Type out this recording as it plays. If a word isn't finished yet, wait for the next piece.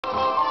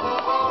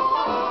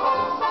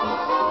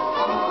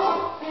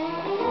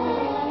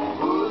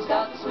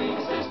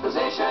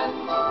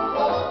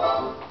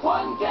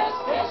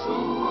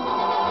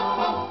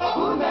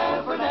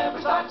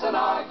an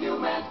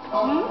argument,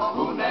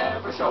 who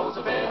never shows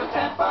a bit of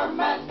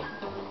temperament,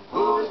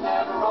 who's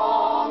never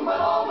wrong but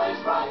always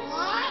right,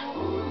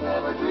 who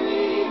never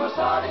dream of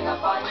starting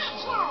a fight,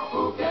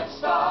 who gets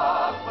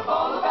stuck with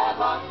all the bad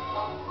luck.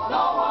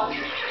 No one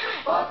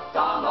but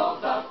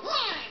Donald Duck.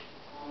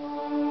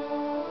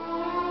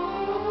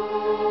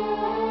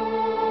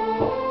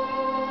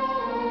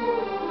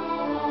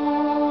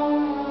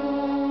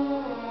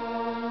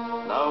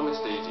 Now, Miss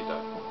Daisy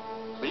Duck,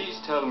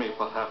 please tell me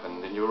what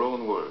happened in your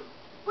own world.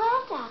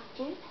 Well,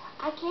 Doctor,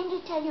 I came to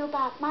tell you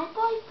about my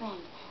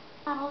boyfriend,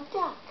 Donald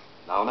Duck.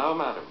 Now,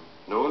 madam,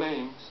 no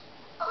names.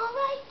 All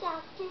right,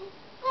 Doctor.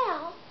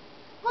 Well,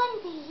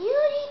 one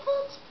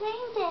beautiful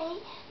spring day,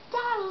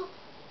 Donald,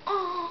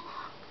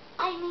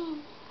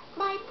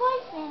 my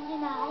boyfriend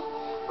and I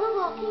were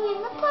walking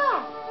in the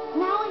park.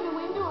 Now in the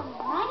window on the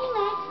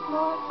 99th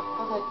floor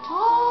of a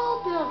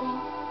tall building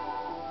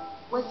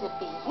was a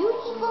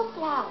beautiful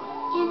flower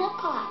in a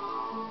pot.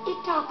 It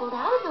toppled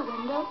out of the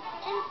window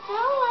and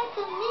fell like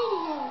a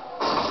meteor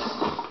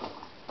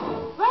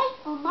right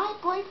on my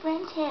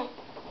boyfriend's head.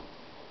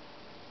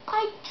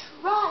 I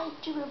tried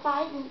to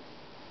revive him.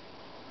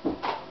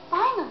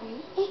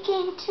 Finally, he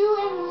came to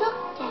and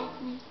looked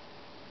at me.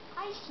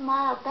 I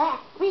smiled back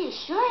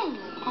reassuringly,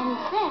 and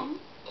then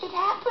it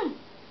happened.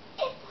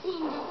 It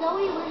seemed as though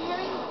we were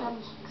hearing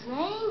some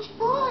strange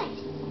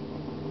voice.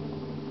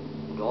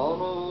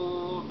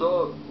 Donald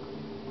Duck,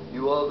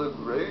 you are the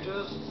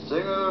greatest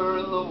singer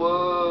in the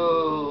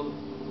world.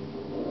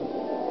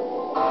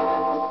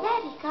 With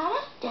that, he got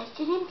up,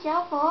 dusted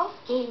himself off,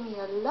 gave me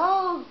a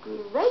low,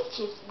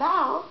 gracious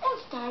bow,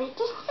 and started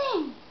to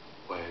sing.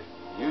 When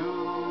you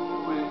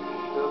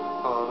wish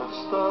upon a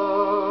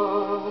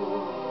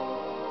star,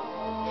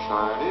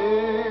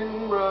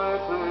 shining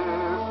brightly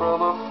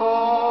from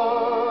afar.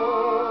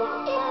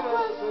 It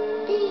was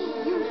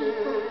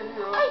beautiful.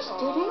 I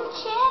stood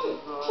enchanted.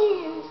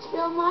 Tears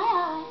filled my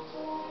eyes.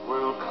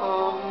 Will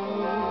come to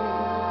you.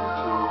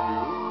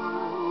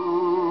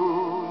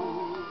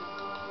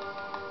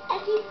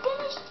 As he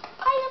finished,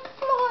 I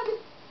applauded.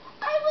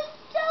 I was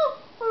so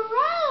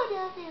proud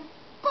of him.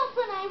 But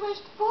when I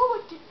rushed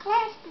forward to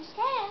clasp his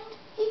hand,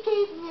 he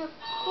gave me a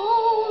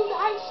cold,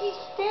 icy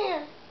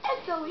stare, as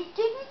though he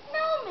didn't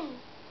know me.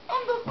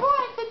 And before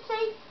I could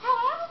say how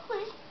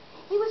eloquent,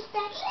 he was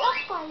snatched up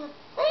by a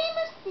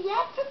famous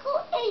theatrical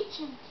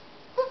agent.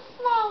 The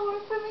flower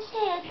from his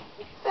head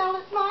fell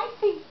at my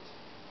feet,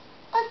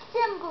 a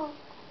symbol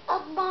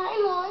of my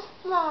lost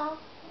love.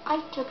 I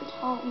took it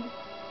home.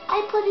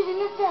 I put it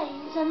in a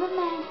vase on the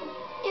mantel.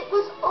 It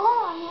was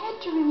all I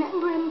had to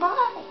remember him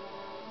by.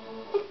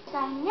 Because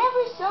I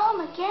never saw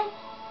him again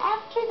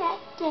after that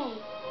day,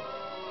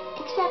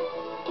 except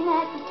in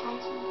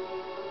advertising,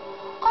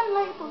 on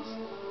labels,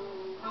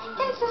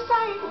 in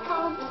society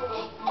columns,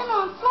 and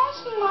on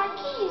flashing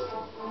marquees.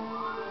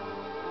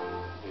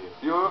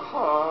 If your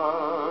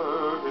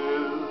heart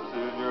is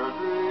in your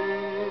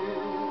dream,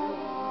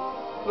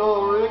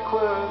 no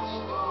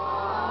request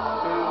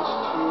is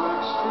too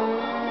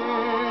extreme.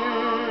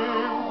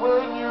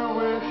 When you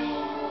wish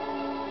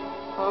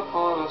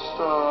upon a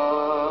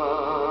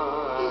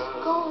star, His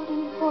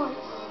golden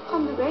voice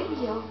on the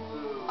radio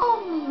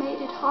only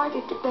made it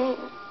harder to bear.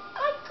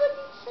 I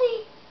couldn't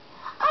sleep.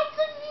 I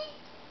couldn't eat.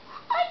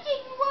 I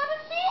didn't want to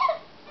live.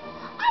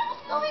 I was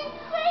going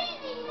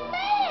crazy,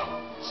 mad,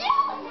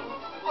 jealous.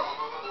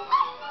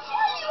 I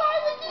tell you, I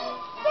was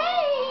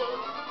insane.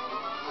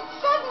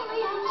 Suddenly,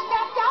 I was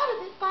snapped out of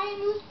it by a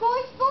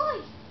newsboy's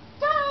voice.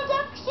 Donald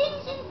Duck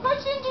sings in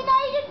person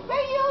tonight at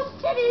Radio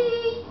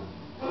City.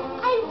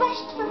 I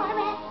rushed for my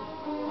man.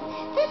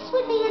 This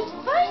would be his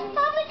first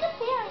public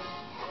appearance,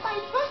 my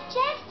first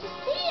chance to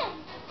see him.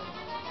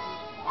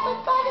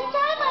 But by the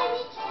time I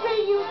reached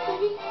Radio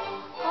City,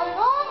 a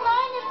long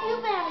line of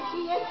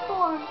humanity had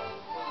formed,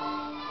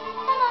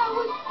 and I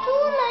was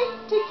too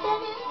late to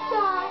get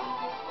inside.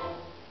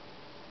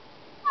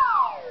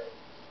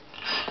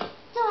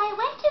 So I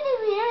went to the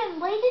rear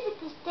and waited at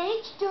the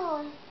stage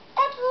door.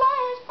 At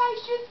last I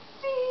should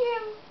see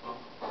him.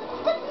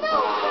 But no,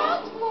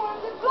 crowds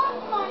formed and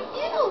blocked my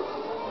view.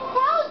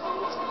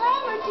 Thousands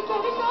clamored to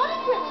get his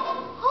autograph.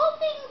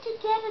 Hoping to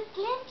get a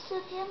glimpse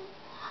of him,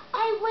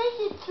 I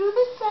waited through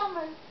the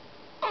summer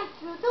and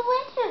through the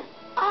winter.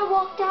 I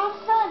walked out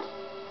front,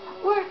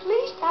 where at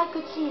least I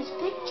could see his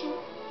picture.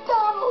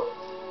 Donald,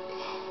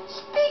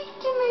 speak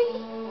to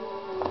me.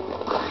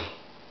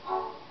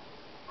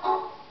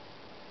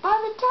 By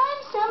the time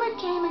summer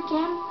came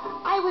again,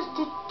 I was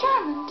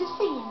determined to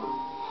see him.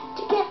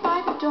 To get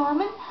by the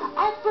doorman,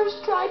 I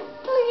first tried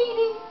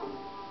pleading,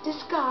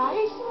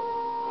 disguise,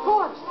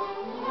 voice.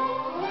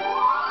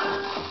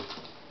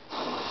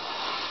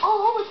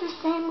 All with the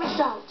same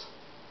result.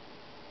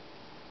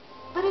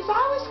 But as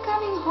I was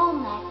coming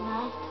home that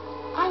night,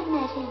 I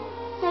met him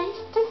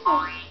face to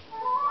face.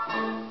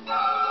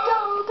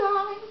 Donald,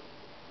 darling,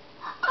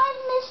 I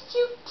missed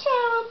you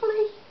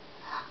terribly.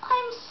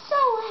 I'm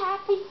so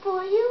happy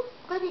for you.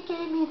 But he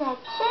gave me that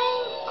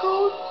same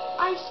cold,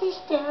 icy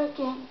stare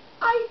again.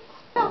 I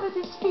fell at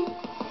his feet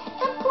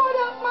and poured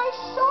out my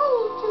soul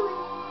to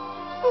him.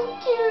 Through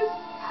tears,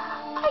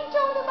 I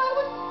told him I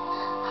was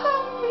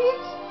hungry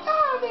and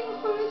starving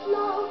for his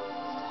love.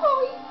 So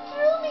he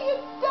threw me a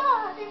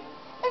dime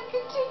and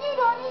continued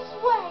on his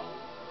way.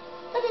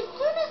 But as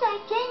soon as I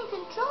gained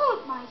control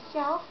of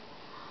myself,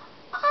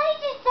 I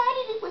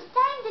decided it was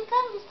time to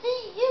come to see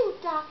you,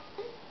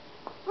 Doctor,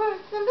 for a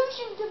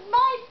solution to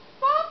my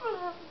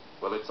problem.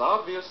 Well, it's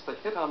obvious the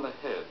hit on the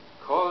head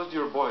caused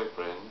your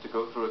boyfriend to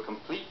go through a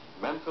complete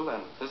mental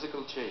and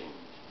physical change.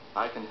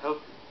 I can help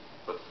you,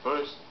 but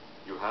first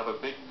you have a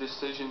big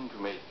decision to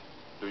make.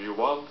 Do you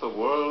want the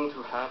world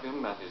to have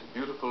him and his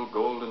beautiful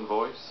golden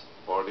voice,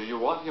 or do you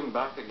want him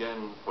back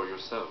again for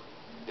yourself?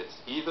 It's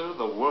either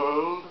the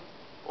world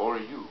or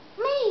you.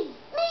 Me!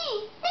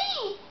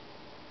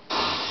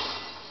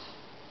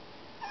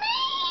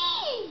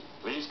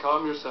 Please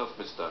calm yourself,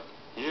 Miss Duck.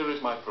 Here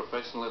is my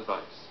professional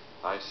advice.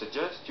 I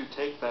suggest you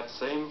take that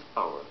same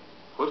flower,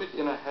 put it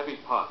in a heavy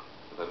pot,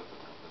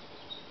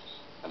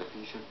 and if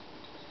you should,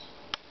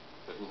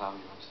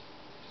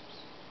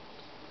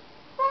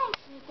 Thank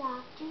you,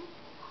 Doctor.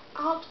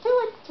 I'll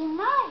do it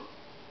tonight.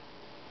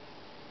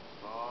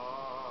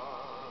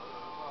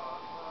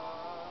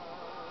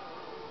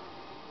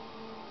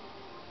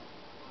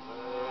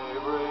 They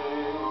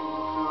bring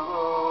to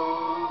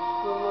those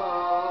who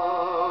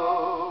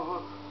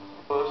love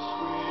a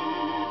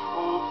sweet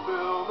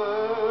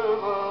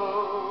fulfillment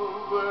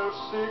of their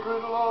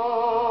secret longing,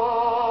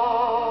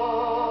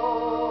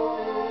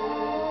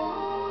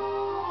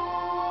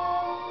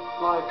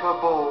 like a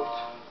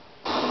bolt